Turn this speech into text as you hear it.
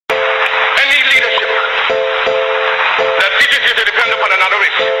another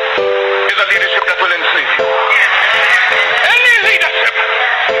race is a leadership that will enslave you. Any leadership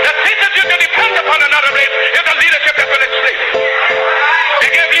that teaches you to depend upon another race is a leadership that will enslave you.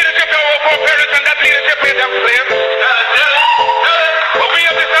 They gave leadership to our foreparents, and that leadership made them slaves. But we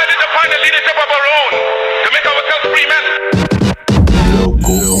have decided to find a leadership of our own to make ourselves free men.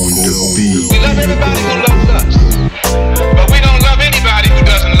 We love everybody who loves us, but we don't love anybody who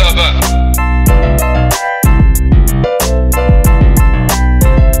doesn't love us.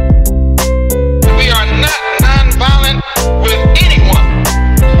 We are not non-violent with anyone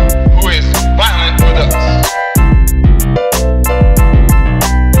who is violent with us.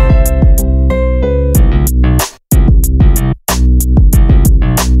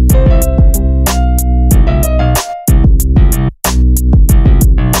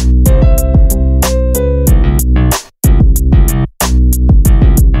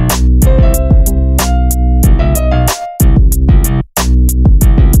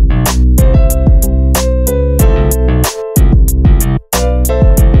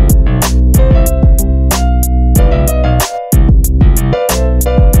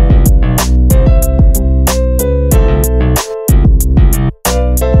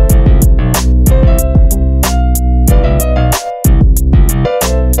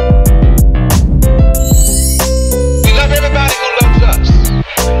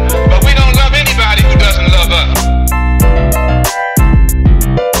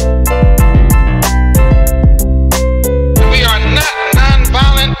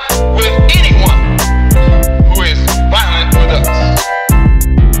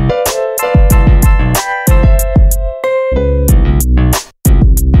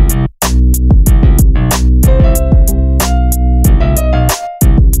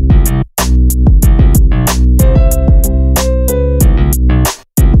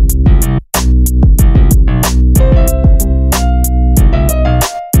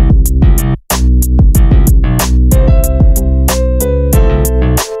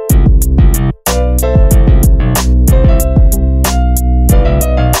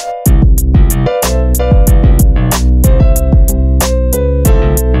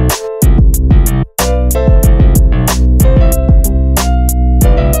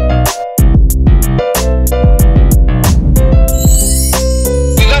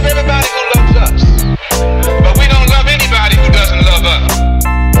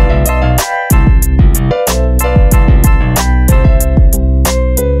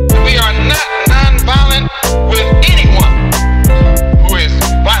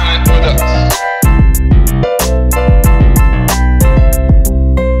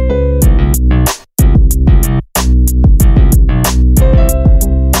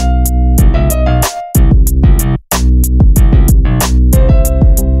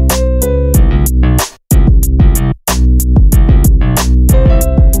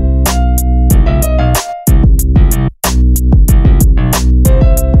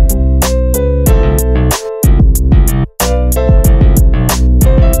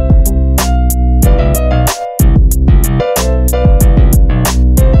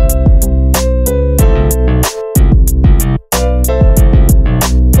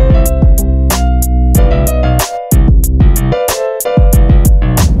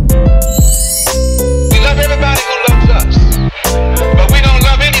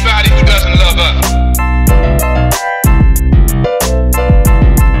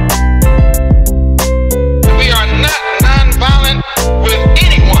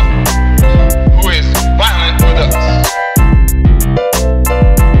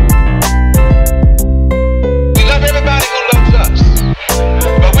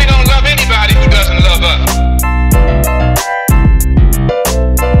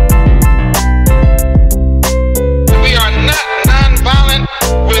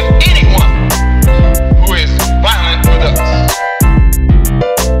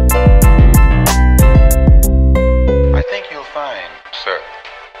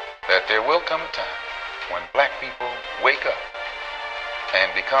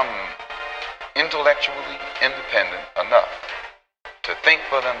 Intellectually independent enough to think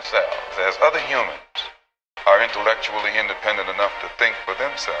for themselves, as other humans are intellectually independent enough to think for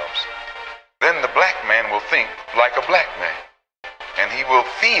themselves, then the black man will think like a black man, and he will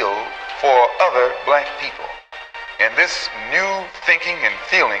feel for other black people. And this new thinking and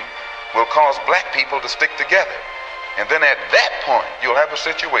feeling will cause black people to stick together. And then at that point, you'll have a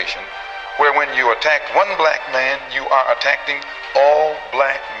situation where when you attack one black man, you are attacking all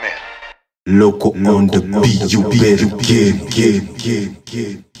black men. Loco on the beat, you better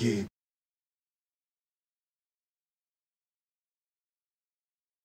get.